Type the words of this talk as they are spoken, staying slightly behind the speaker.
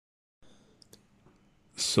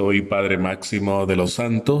Soy padre Máximo de los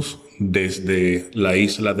Santos desde la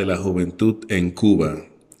Isla de la Juventud en Cuba.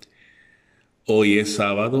 Hoy es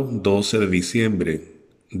sábado 12 de diciembre,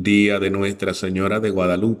 día de Nuestra Señora de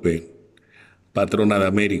Guadalupe, patrona de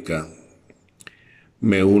América.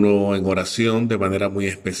 Me uno en oración de manera muy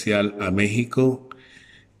especial a México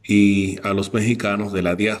y a los mexicanos de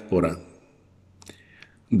la diáspora.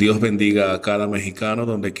 Dios bendiga a cada mexicano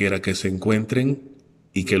donde quiera que se encuentren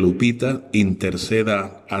y que Lupita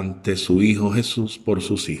interceda ante su Hijo Jesús por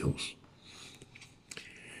sus hijos.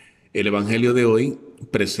 El Evangelio de hoy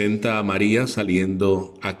presenta a María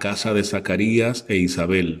saliendo a casa de Zacarías e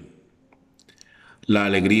Isabel. La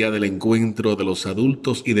alegría del encuentro de los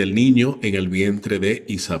adultos y del niño en el vientre de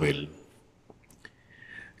Isabel.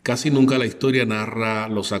 Casi nunca la historia narra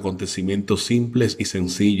los acontecimientos simples y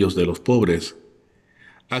sencillos de los pobres.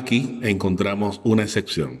 Aquí encontramos una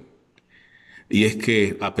excepción. Y es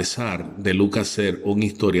que, a pesar de Lucas ser un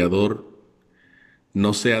historiador,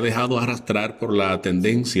 no se ha dejado arrastrar por la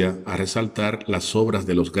tendencia a resaltar las obras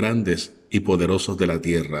de los grandes y poderosos de la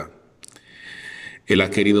tierra. Él ha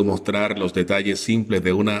querido mostrar los detalles simples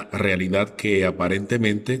de una realidad que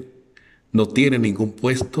aparentemente no tiene ningún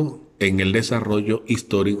puesto en el desarrollo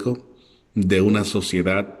histórico de una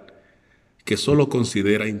sociedad que solo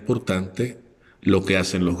considera importante lo que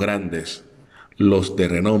hacen los grandes, los de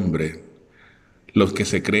renombre, los que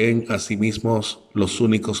se creen a sí mismos los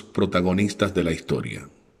únicos protagonistas de la historia.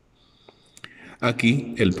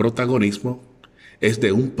 Aquí el protagonismo es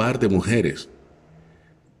de un par de mujeres,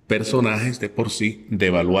 personajes de por sí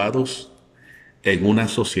devaluados en una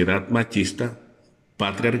sociedad machista,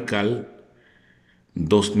 patriarcal,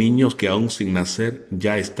 dos niños que aún sin nacer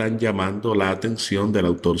ya están llamando la atención del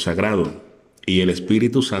autor sagrado y el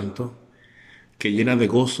Espíritu Santo que llena de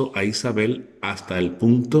gozo a Isabel hasta el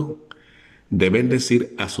punto de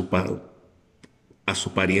bendecir a su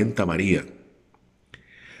parienta María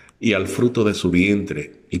y al fruto de su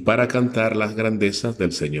vientre, y para cantar las grandezas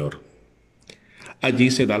del Señor.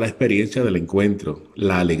 Allí se da la experiencia del encuentro,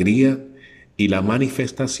 la alegría y la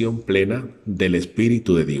manifestación plena del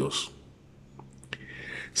Espíritu de Dios.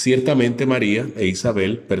 Ciertamente María e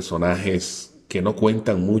Isabel, personajes que no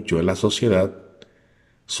cuentan mucho en la sociedad,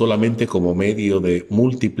 solamente como medio de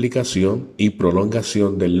multiplicación y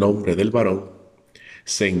prolongación del nombre del varón,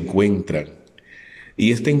 se encuentran.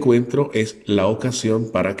 Y este encuentro es la ocasión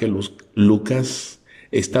para que Lucas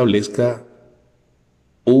establezca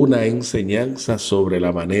una enseñanza sobre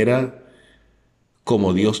la manera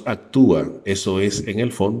como Dios actúa. Eso es, en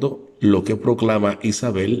el fondo, lo que proclama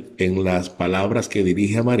Isabel en las palabras que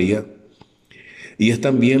dirige a María, y es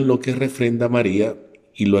también lo que refrenda María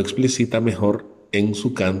y lo explicita mejor en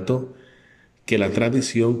su canto que la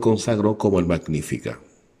tradición consagró como el Magnífica.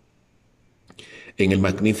 En el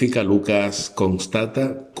Magnífica, Lucas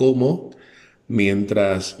constata cómo,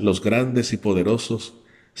 mientras los grandes y poderosos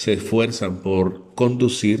se esfuerzan por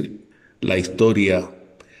conducir la historia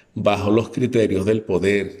bajo los criterios del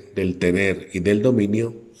poder, del tener y del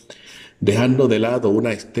dominio, dejando de lado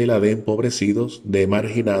una estela de empobrecidos, de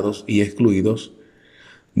marginados y excluidos,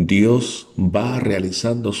 Dios va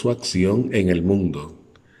realizando su acción en el mundo,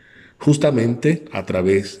 justamente a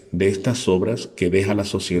través de estas obras que deja la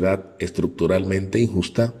sociedad estructuralmente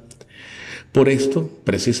injusta. Por esto,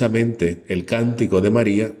 precisamente, el cántico de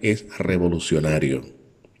María es revolucionario.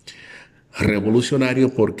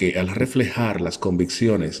 Revolucionario porque al reflejar las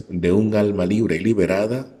convicciones de un alma libre y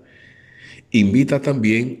liberada, invita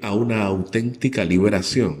también a una auténtica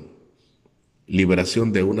liberación.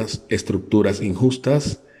 Liberación de unas estructuras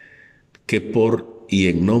injustas que por y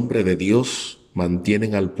en nombre de Dios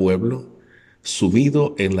mantienen al pueblo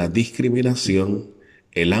sumido en la discriminación,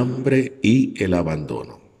 el hambre y el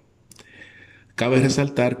abandono. Cabe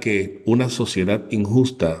resaltar que una sociedad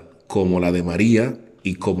injusta como la de María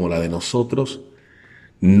y como la de nosotros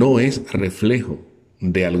no es reflejo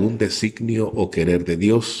de algún designio o querer de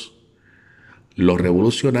Dios. Lo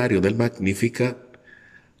revolucionario del Magnífica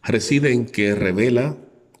reside en que revela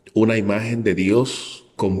una imagen de Dios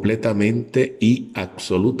completamente y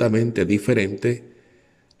absolutamente diferente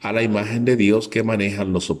a la imagen de Dios que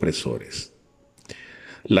manejan los opresores.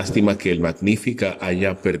 Lástima que el Magnífica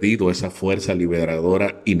haya perdido esa fuerza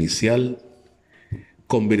liberadora inicial,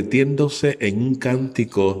 convirtiéndose en un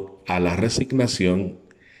cántico a la resignación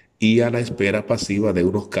y a la espera pasiva de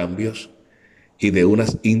unos cambios y de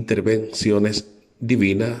unas intervenciones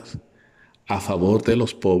divinas a favor de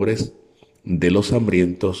los pobres, de los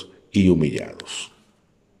hambrientos y humillados.